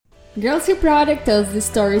Girls Who Product tells the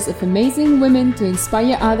stories of amazing women to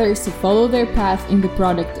inspire others to follow their path in the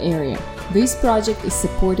product area. This project is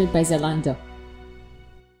supported by Zalando.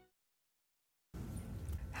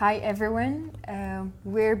 Hi everyone,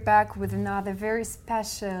 we're back with another very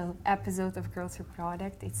special episode of Girls Who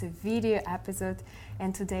Product. It's a video episode,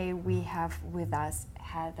 and today we have with us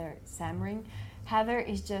Heather Samring. Heather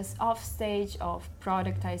is just off stage of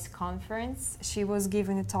Productize conference. She was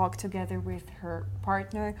giving a talk together with her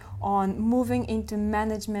partner on moving into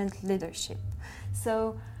management leadership.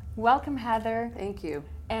 So welcome, Heather. Thank you.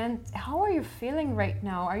 And how are you feeling right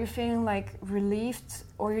now? Are you feeling like relieved,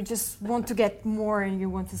 or you just want to get more and you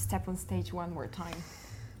want to step on stage one more time?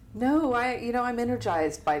 No, I'm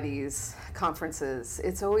energized by these conferences.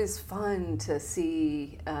 It's always fun to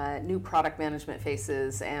see new product management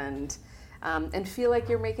faces and feel like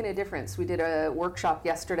you're making a difference. We did a workshop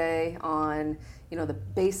yesterday on, the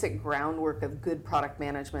basic groundwork of good product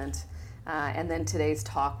management. And then today's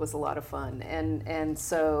talk was a lot of fun. And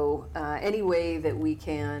so any way that we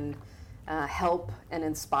can help and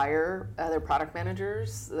inspire other product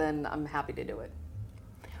managers, then I'm happy to do it.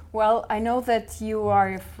 Well, I know that you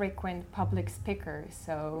are a frequent public speaker,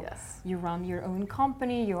 so yes. You run your own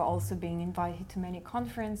company, you're also being invited to many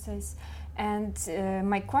conferences. And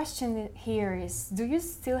my question here is, do you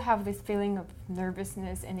still have this feeling of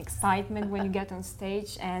nervousness and excitement when you get on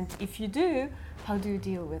stage? And if you do, how do you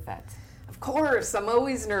deal with that? Of course, I'm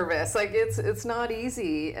always nervous. Like it's not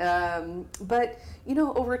easy. But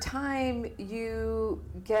over time you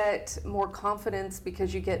get more confidence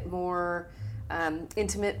because you get more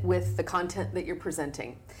intimate with the content that you're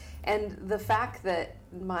presenting. And the fact that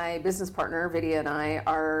my business partner, Vidya, and I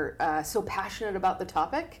are so passionate about the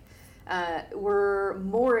topic, we're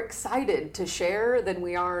more excited to share than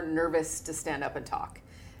we are nervous to stand up and talk.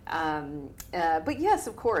 But yes,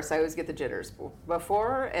 of course, I always get the jitters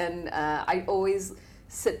before, and I always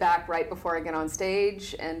sit back right before I get on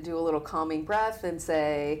stage and do a little calming breath and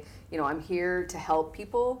say, I'm here to help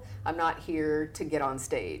people. I'm not here to get on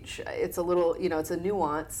stage. It's a little, it's a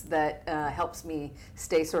nuance that helps me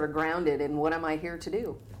stay sort of grounded in what am I here to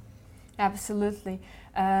do. Absolutely.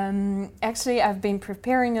 Actually, I've been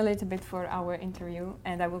preparing a little bit for our interview,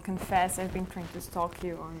 and I will confess I've been trying to stalk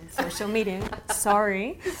you on social media.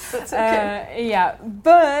 Sorry. That's okay.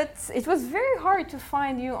 But it was very hard to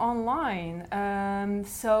find you online.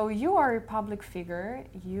 So you are a public figure.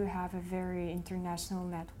 You have a very international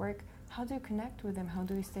network. How do you connect with them? How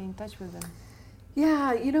do you stay in touch with them?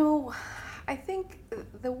 Yeah, I think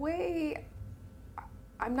the way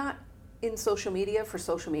I'm not in social media for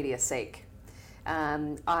social media's sake.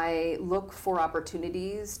 I look for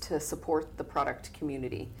opportunities to support the product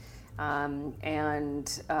community, and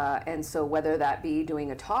so whether that be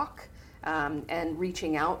doing a talk and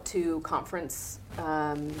reaching out to conference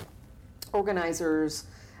organizers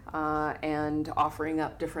and offering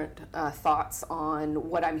up different thoughts on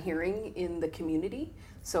what I'm hearing in the community.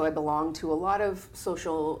 So I belong to a lot of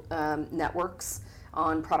social networks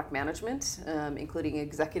on product management, including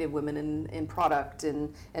executive women in product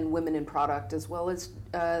and women in product, as well as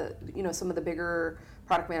some of the bigger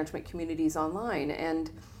product management communities online.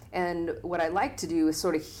 And what I like to do is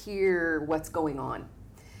sort of hear what's going on,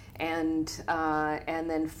 and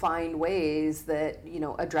then find ways that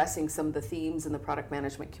addressing some of the themes in the product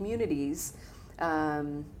management communities,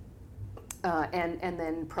 and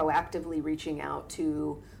then proactively reaching out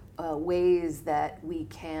to ways that we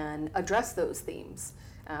can address those themes,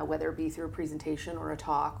 whether it be through a presentation or a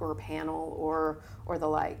talk or a panel or the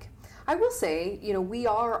like. I will say, we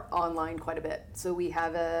are online quite a bit. So we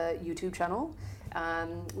have a YouTube channel.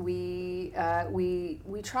 We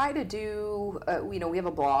try to do, we have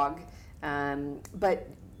a blog, but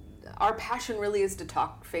our passion really is to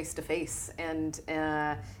talk face to face and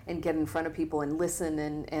get in front of people and listen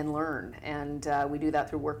and learn. And we do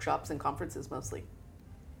that through workshops and conferences mostly.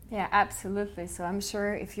 Yeah, absolutely. So I'm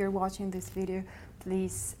sure if you're watching this video,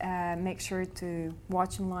 please make sure to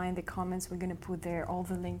watch online the comments. We're going to put there all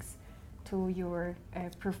the links to your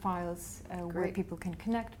profiles where people can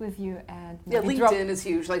connect with you. And LinkedIn is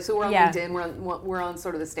huge. So we're on LinkedIn. We're on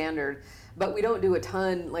sort of the standard, but we don't do a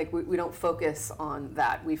ton. Like we don't focus on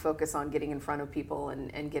that. We focus on getting in front of people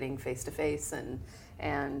and getting face to face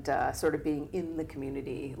and sort of being in the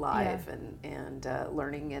community live and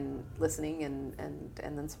learning and listening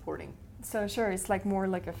and then supporting. So sure, it's more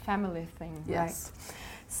like a family thing, yes. Right?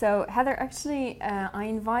 So Heather, actually, I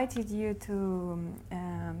invited you to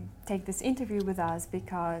take this interview with us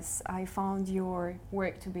because I found your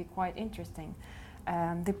work to be quite interesting.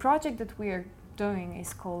 The project that we are doing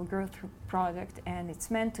is called Girls Who Product, and it's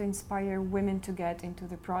meant to inspire women to get into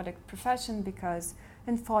the product profession because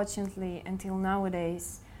unfortunately, until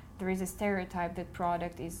nowadays, there is a stereotype that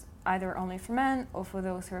product is either only for men, or for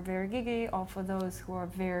those who are very geeky, or for those who are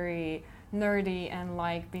very nerdy and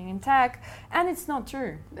like being in tech, and it's not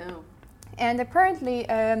true. No. And apparently,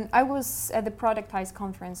 I was at the Productize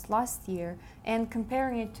conference last year, and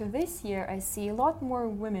comparing it to this year, I see a lot more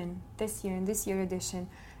women this year in this year edition,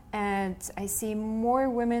 and I see more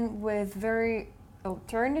women with very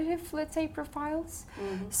alternative, let's say, profiles.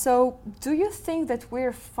 Mm-hmm. So do you think that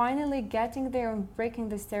we're finally getting there and breaking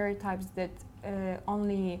the stereotypes that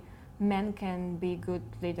only men can be good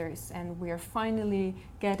leaders, and we are finally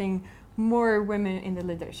getting more women in the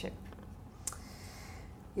leadership?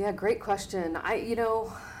 Yeah, great question. I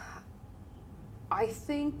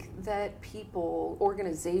think that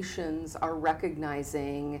organizations are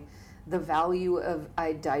recognizing the value of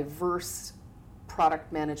a diverse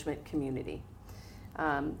product management community.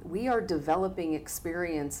 We are developing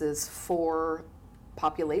experiences for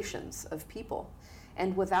populations of people,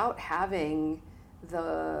 and without having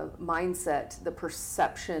the mindset, the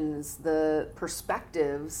perceptions, the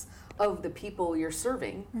perspectives of the people you're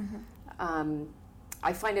serving,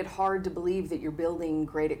 I find it hard to believe that you're building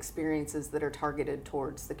great experiences that are targeted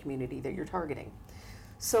towards the community that you're targeting.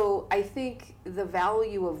 So I think the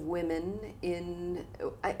value of women in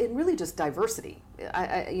really just diversity.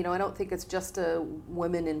 I don't think it's just a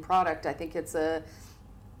women in product. I think it's a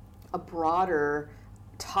broader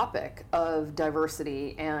topic of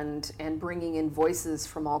diversity and bringing in voices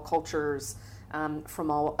from all cultures, from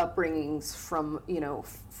all upbringings,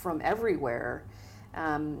 from everywhere.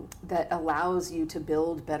 That allows you to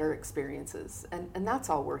build better experiences. And that's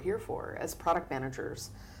all we're here for as product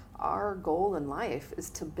managers. Our goal in life is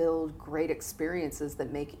to build great experiences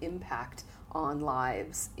that make impact on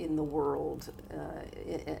lives in the world,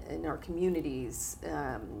 in our communities.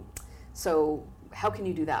 So how can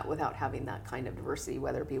you do that without having that kind of diversity,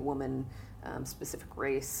 whether it be a woman, specific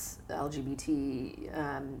race,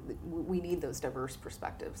 LGBT? We need those diverse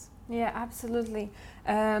perspectives. Yeah, absolutely.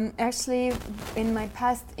 Actually, in my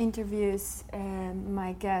past interviews,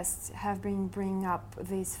 my guests have been bringing up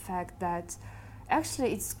this fact that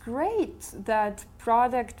actually it's great that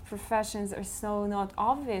product professions are so not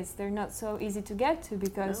obvious. They're not so easy to get to,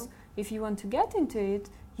 because if you want to get into it,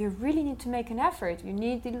 you really need to make an effort. You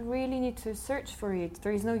really need to search for it.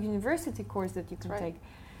 There is no university course that you can take.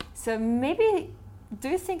 So maybe, do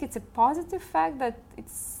you think it's a positive fact that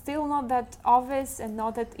it's still not that obvious and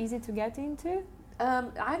not that easy to get into?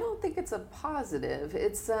 I don't think it's a positive.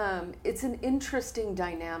 It's an interesting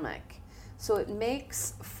dynamic. So it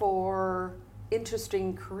makes for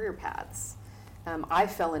interesting career paths. I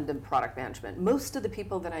fell into product management. Most of the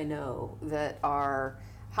people that I know that are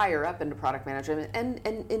higher up into product management and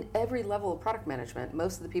in every level of product management,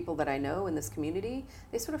 most of the people that I know in this community,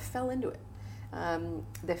 they sort of fell into it.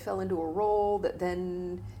 They fell into a role that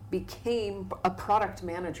then became a product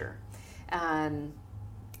manager. And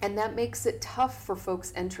that makes it tough for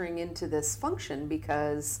folks entering into this function,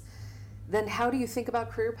 because then how do you think about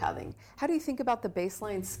career pathing? How do you think about the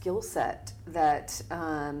baseline skill set that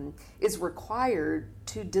is required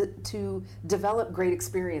to develop great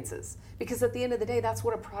experiences? Because at the end of the day, that's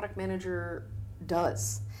what a product manager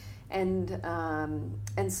does. And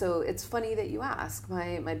so it's funny that you ask.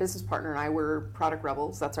 My business partner and I were Product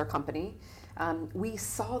Rebels. That's our company. We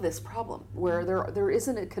saw this problem where there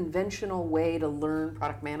isn't a conventional way to learn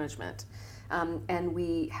product management. And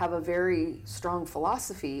we have a very strong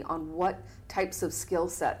philosophy on what types of skill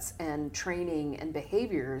sets and training and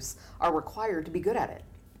behaviors are required to be good at it.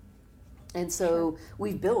 And so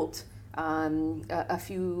we've built one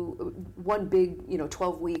big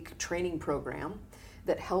 12-week training program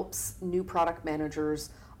that helps new product managers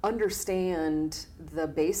understand the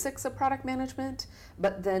basics of product management,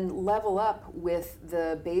 but then level up with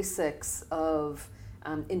the basics of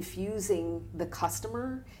infusing the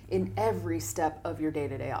customer in every step of your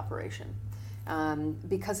day-to-day operation.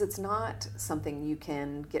 Because it's not something you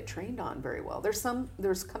can get trained on very well.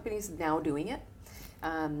 There's companies now doing it,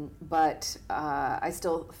 but I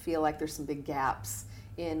still feel like there's some big gaps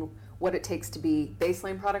in what it takes to be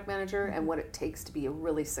baseline product manager and what it takes to be a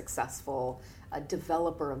really successful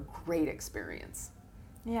developer of great experience.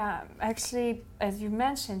 Yeah, actually, as you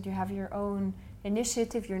mentioned, you have your own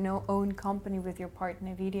initiative, your own company with your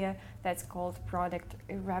partner NVIDIA that's called Product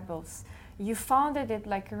Rebels. You founded it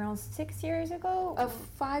like around 6 years ago?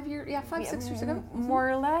 5 years, 6 years ago. More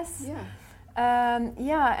or less? Yeah.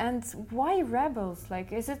 And why Rebels?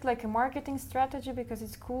 Like, is it like a marketing strategy because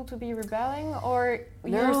it's cool to be rebelling, or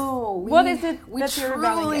what is it that you're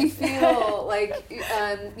rebelling against? We truly feel like,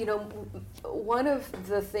 one of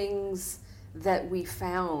the things that we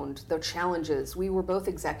found, the challenges, we were both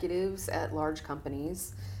executives at large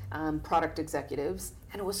companies, product executives,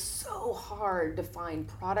 and it was so hard to find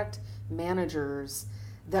product managers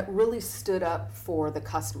that really stood up for the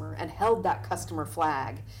customer and held that customer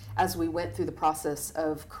flag as we went through the process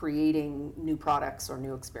of creating new products or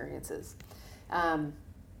new experiences. And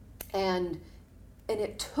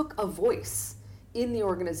it took a voice in the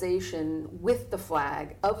organization with the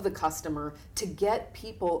flag of the customer to get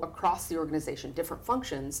people across the organization, different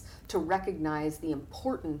functions, to recognize the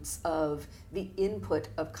importance of the input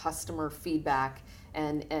of customer feedback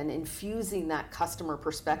and infusing that customer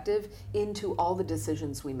perspective into all the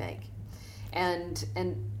decisions we make. And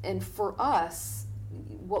for us,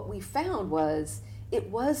 what we found was it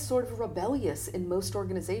was sort of rebellious in most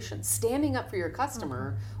organizations. Standing up for your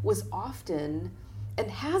customer was often, and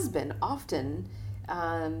has been often,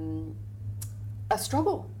 a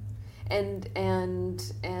struggle, and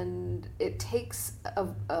it takes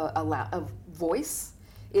a voice.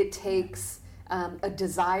 It takes a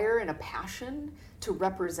desire and a passion to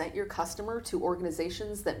represent your customer to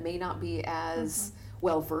organizations that may not be as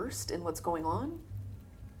well versed in what's going on.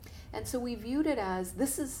 And so we viewed it as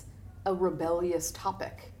this is a rebellious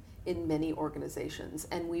topic in many organizations,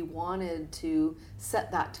 and we wanted to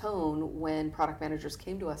set that tone when product managers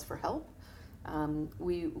came to us for help.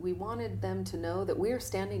 We wanted them to know that we are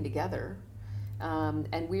standing together,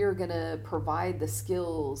 and we are going to provide the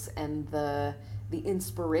skills and the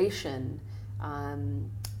inspiration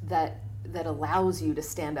that allows you to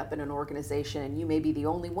stand up in an organization, and you may be the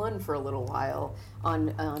only one for a little while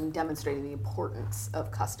on demonstrating the importance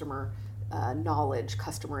of customer knowledge,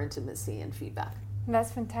 customer intimacy, and feedback.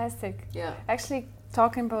 That's fantastic. Yeah. Actually,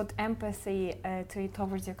 talking about empathy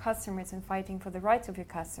towards your customers and fighting for the rights of your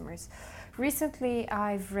customers. Recently,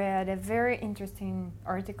 I've read a very interesting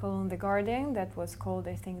article in The Guardian that was called,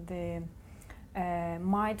 I think, the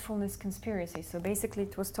mindfulness conspiracy. So basically,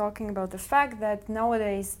 it was talking about the fact that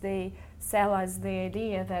nowadays they sell us the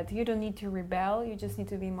idea that you don't need to rebel, you just need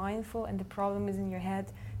to be mindful, and the problem is in your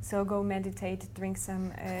head. So go meditate, drink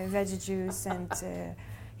some veggie juice, and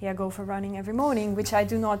go for running every morning, which I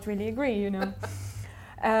do not really agree, you know.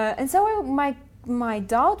 And so my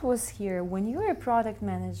doubt was here, when you're a product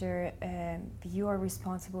manager, you are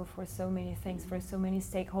responsible for so many things, for so many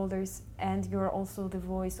stakeholders, and you're also the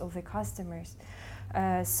voice of the customers.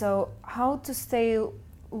 So how to stay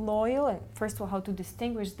loyal, and first of all, how to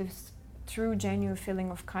distinguish this true, genuine feeling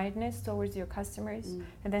of kindness towards your customers,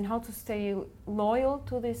 and then how to stay loyal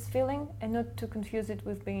to this feeling and not to confuse it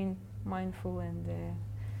with being mindful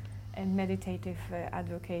and meditative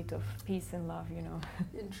advocate of peace and love, you know.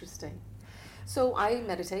 Interesting. So I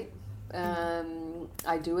meditate.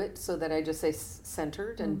 I do it so that I just stay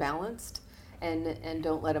centered and balanced, and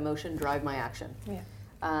don't let emotion drive my action. Yeah.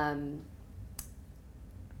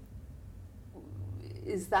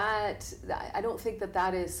 Is that, I don't think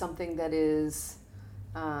that is something that is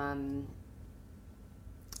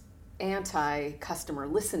anti-customer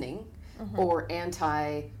listening or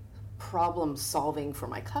anti-problem solving for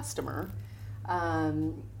my customer.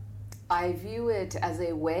 I view it as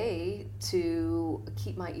a way to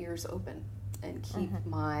keep my ears open and keep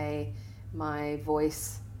my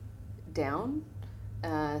voice down,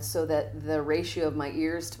 so that the ratio of my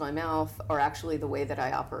ears to my mouth are actually the way that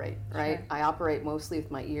I operate, right? Sure. I operate mostly with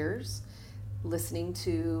my ears, listening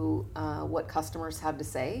to what customers have to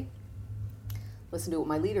say, listen to what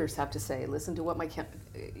my leaders have to say, listen to what my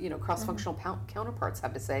cross-functional counterparts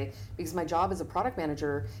have to say, because my job as a product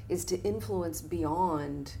manager is to influence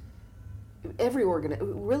beyond every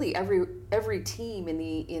team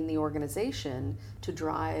in the organization to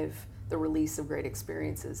drive the release of great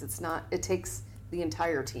experiences. It takes the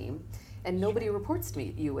entire team, and nobody reports to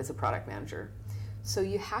you as a product manager. So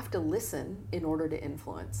you have to listen in order to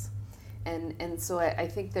influence. And so I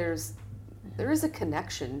think there is a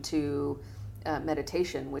connection to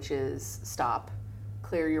meditation, which is stop,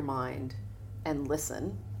 clear your mind, and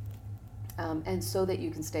listen, and so that you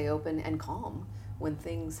can stay open and calm when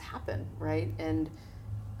things happen, right? And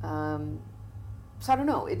so I don't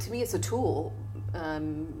know. To me, it's a tool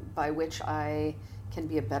by which I can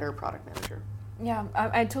be a better product manager. Yeah,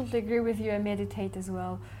 I totally agree with you. I meditate as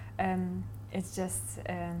well. It's just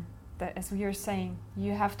that, as we were saying,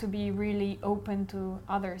 you have to be really open to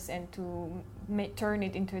others and to turn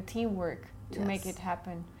it into a teamwork to make it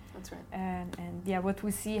happen. That's right. And yeah, what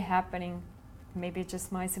we see happening, maybe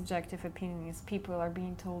just my subjective opinion, is people are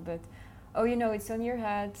being told that, oh, it's in your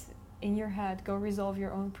head, go resolve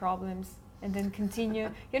your own problems, and then continue.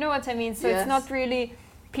 You know what I mean? So It's not really,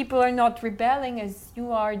 people are not rebelling as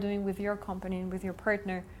you are doing with your company and with your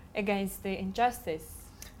partner against the injustice.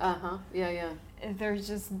 Yeah. They're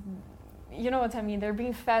just, you know what I mean? They're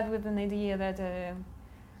being fed with an idea that,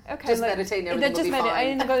 okay, just meditate and everything will be fine.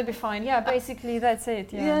 And going to be fine. Yeah, basically that's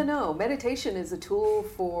it. Yeah, no. Meditation is a tool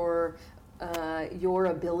for your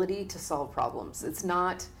ability to solve problems. It's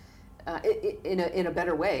not in a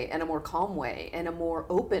better way, and a more calm way, and a more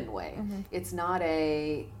open way. Mm-hmm. It's not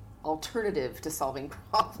a alternative to solving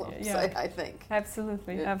problems. I think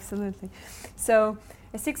absolutely. So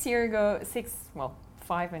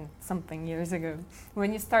 5 and something years ago,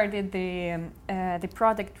 when you started the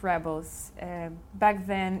Product Rebels, back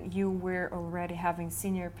then you were already having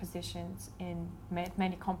senior positions in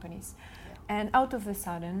many companies, and out of a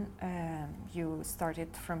sudden you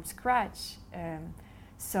started from scratch.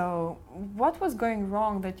 So what was going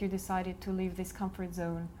wrong that you decided to leave this comfort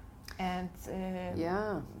zone and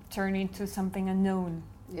turn into something unknown?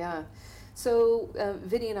 Yeah. So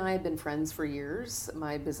Vinny and I had been friends for years,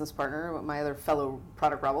 my business partner, my other fellow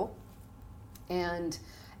product rebel. And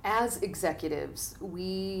as executives,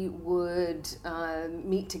 we would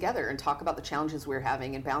meet together and talk about the challenges we were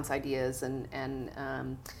having and bounce ideas.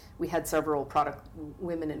 And we had several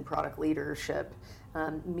women in product leadership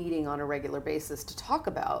meeting on a regular basis to talk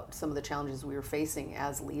about some of the challenges we were facing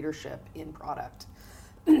as leadership in product.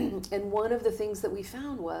 And one of the things that we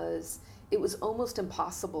found was it was almost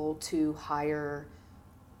impossible to hire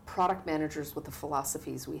product managers with the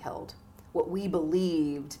philosophies we held. What we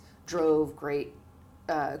believed drove great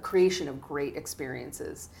creation of great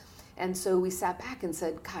experiences. And so we sat back and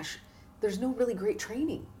said, gosh, there's no really great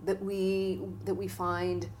training that we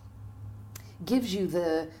find gives you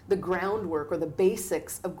the groundwork or the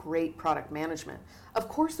basics of great product management. Of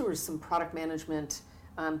course, there was some product management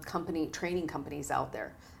training companies out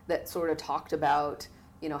there that sort of talked about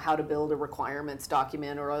how to build a requirements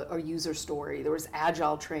document or a user story. There was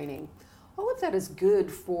agile training. All of that is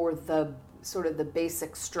good for the sort of the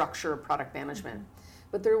basic structure of product management.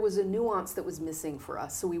 Mm-hmm. But there was a nuance that was missing for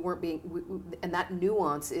us. So we weren't and that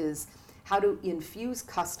nuance is how to infuse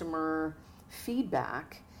customer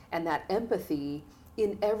feedback and that empathy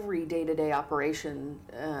in every day-to-day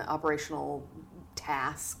operational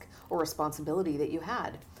task or responsibility that you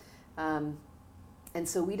had. And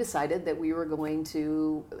so we decided that we were going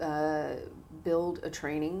to build a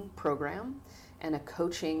training program and a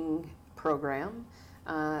coaching program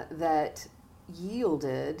that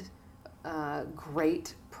yielded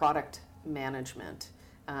great product management,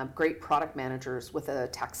 great product managers with a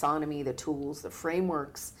taxonomy, the tools, the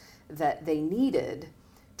frameworks that they needed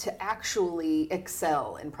to actually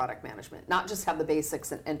excel in product management, not just have the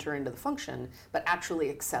basics and enter into the function, but actually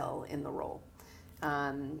excel in the role.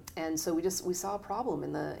 And so we saw a problem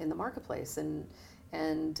in the marketplace, and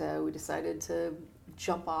we decided to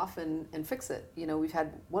jump off and fix it. We've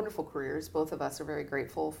had wonderful careers. Both of us are very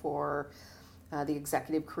grateful for the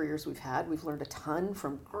executive careers we've had. We've learned a ton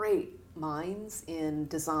from great minds in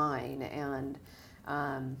design and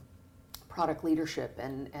product leadership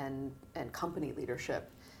and company leadership,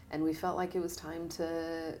 and we felt like it was time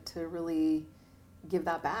to really give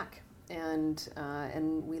that back. And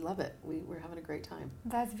we love it. We're having a great time.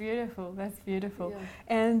 That's beautiful. Yeah.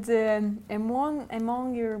 And among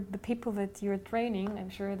the people that you're training, I'm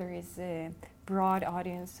sure there is a broad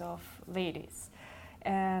audience of ladies.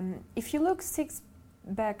 If you look 6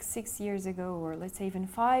 years ago, or let's say even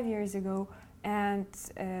 5 years ago, and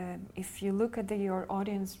if you look at your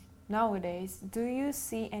audience nowadays, do you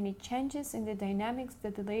see any changes in the dynamics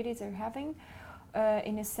that the ladies are having?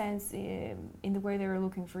 In a sense, in the way they're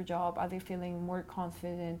looking for a job? Are they feeling more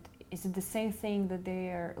confident? Is it the same thing that they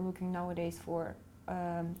are looking nowadays for,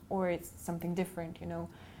 or it's something different,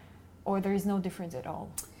 or there is no difference at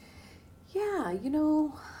all? Yeah,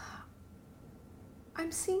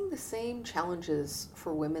 I'm seeing the same challenges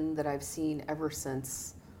for women that I've seen ever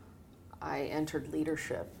since I entered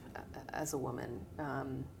leadership as a woman.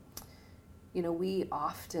 We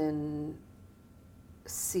often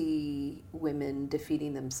see women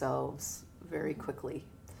defeating themselves very quickly,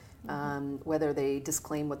 whether they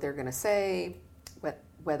disclaim what they're going to say,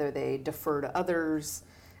 whether they defer to others,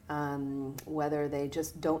 whether they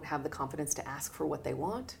just don't have the confidence to ask for what they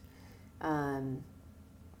want. And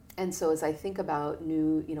so as I think about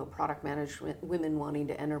new, product management, women wanting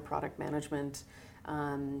to enter product management,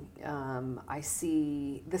 I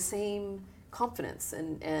see the same confidence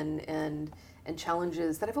and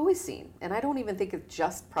challenges that I've always seen. And I don't even think it's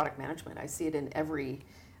just product management. I see it in every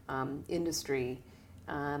industry,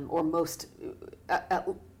 or most,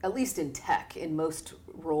 at least in tech, in most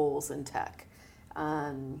roles in tech.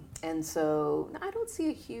 And so I don't see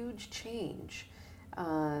a huge change.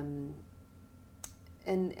 And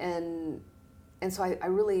so I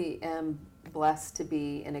really am blessed to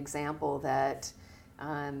be an example that,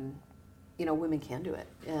 women can do it,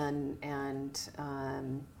 and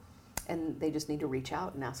they just need to reach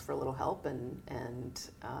out and ask for a little help,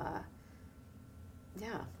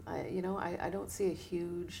 I don't see a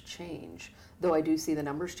huge change, though I do see the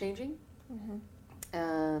numbers changing,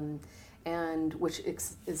 and which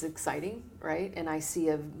is exciting, right? And I see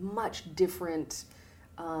a much different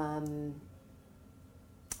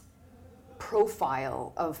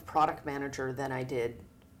profile of product manager than I did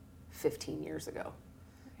 15 years ago.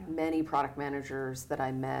 Yeah. Many product managers that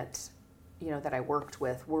I met, that I worked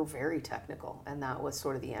with, were very technical, and that was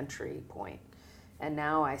sort of the entry point. And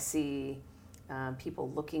now I see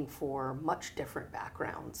people looking for much different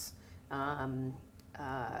backgrounds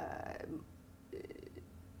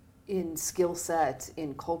in skill set,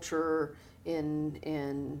 in culture,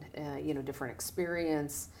 in different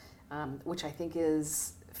experience, which I think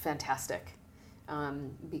is fantastic.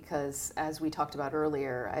 Because as we talked about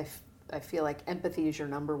earlier, I feel like empathy is your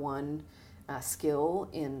number one skill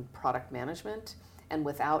in product management, and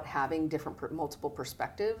without having multiple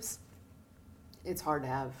perspectives, it's hard to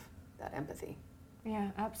have that empathy.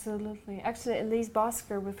 Yeah, absolutely. Actually, Elise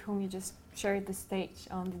Bosker, with whom you just shared the stage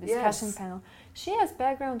on the discussion panel, she has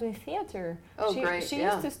background in theater. Oh, great. She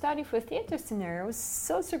used to study for theater scenario. I was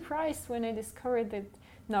so surprised when I discovered that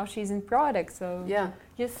now she's in product. So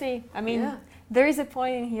you see, there is a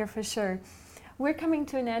point in here for sure. We're coming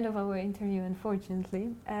to an end of our interview,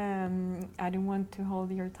 unfortunately. I don't want to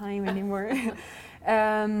hold your time anymore.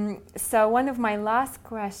 So one of my last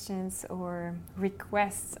questions or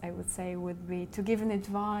requests, I would say, would be to give an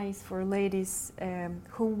advice for ladies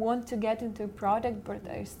who want to get into a product but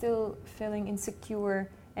are still feeling insecure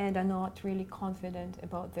and are not really confident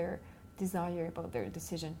about their desire, about their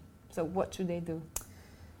decision. So what should they do?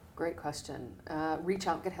 Great question. Reach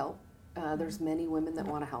out, get help. There's many women that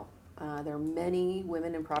want to help. There are many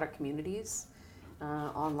women in product communities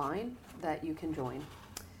online that you can join.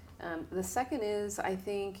 The second is, I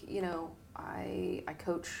think, I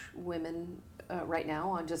coach women right now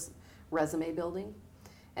on just resume building.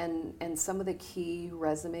 And some of the key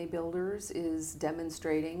resume builders is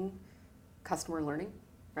demonstrating customer learning,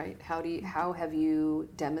 right? How have you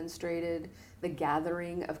demonstrated the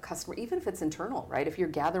gathering of customer, even if it's internal, right? If you're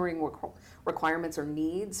gathering requirements or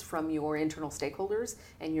needs from your internal stakeholders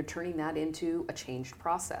and you're turning that into a changed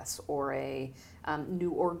process or a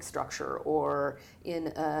new org structure or in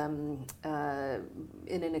an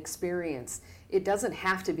experience, it doesn't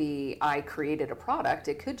have to be I created a product.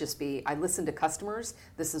 It could just be I listened to customers.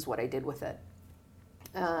 This is what I did with it.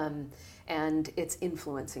 And it's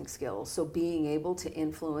influencing skills. So being able to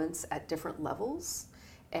influence at different levels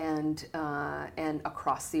and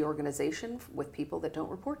across the organization with people that don't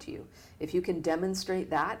report to you. If you can demonstrate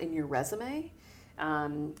that in your resume,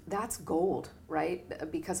 that's gold, right?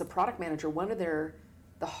 Because a product manager, one of the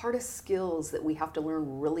hardest skills that we have to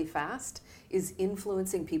learn really fast is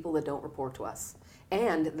influencing people that don't report to us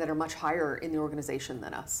and that are much higher in the organization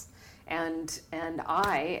than us. And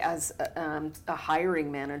I, as a hiring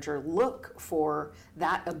manager, look for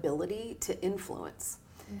that ability to influence.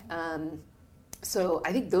 Mm-hmm. So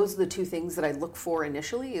I think those are the two things that I look for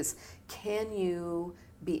initially is, can you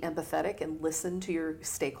be empathetic and listen to your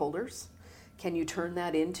stakeholders? Can you turn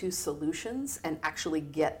that into solutions and actually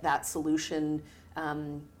get that solution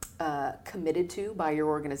committed to by your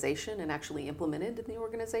organization and actually implemented in the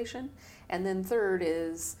organization? And then third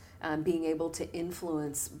is being able to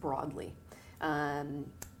influence broadly. And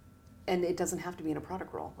it doesn't have to be in a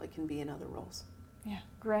product role. It can be in other roles. Yeah,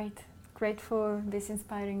 great. Great for these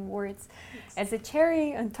inspiring words. Yes. As a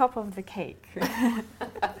cherry on top of the cake,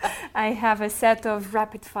 I have a set of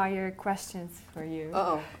rapid fire questions for you.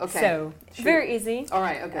 Oh, okay. So, very easy. All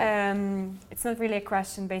right, okay. It's not really a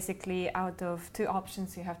question. Basically, out of two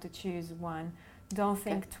options, you have to choose one. Don't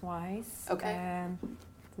think twice. Okay.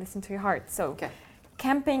 Listen to your heart. So,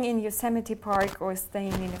 camping in Yosemite Park or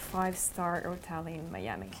staying in a 5-star hotel in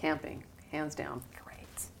Miami? Camping, hands down.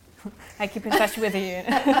 I keep in touch with you.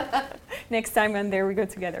 Next time I'm there, we go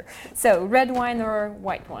together. So, red wine or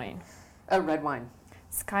white wine? Red wine.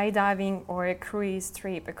 Skydiving or a cruise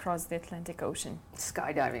trip across the Atlantic Ocean?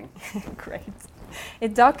 Skydiving. Great. A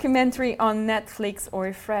documentary on Netflix or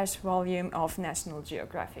a fresh volume of National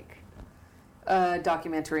Geographic?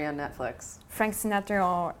 Documentary on Netflix. Frank Sinatra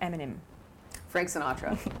or Eminem? Frank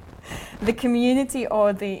Sinatra. The community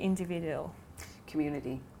or the individual?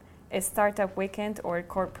 Community. A startup weekend or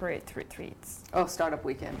corporate retreats? Oh, startup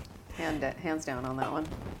weekend. Hands down on that one.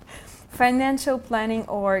 Financial planning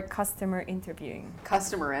or customer interviewing?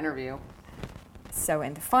 Customer interview. So,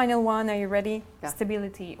 and the final one, are you ready? Yeah.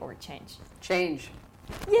 Stability or change? Change.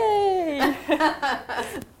 Yay!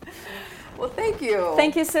 Well, thank you.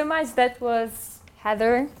 Thank you so much. That was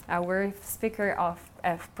Heather, our speaker of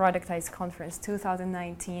Productize Conference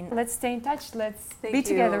 2019. Let's stay in touch. Let's be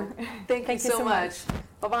together. Thank you so much.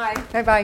 Bye-bye. Bye-bye.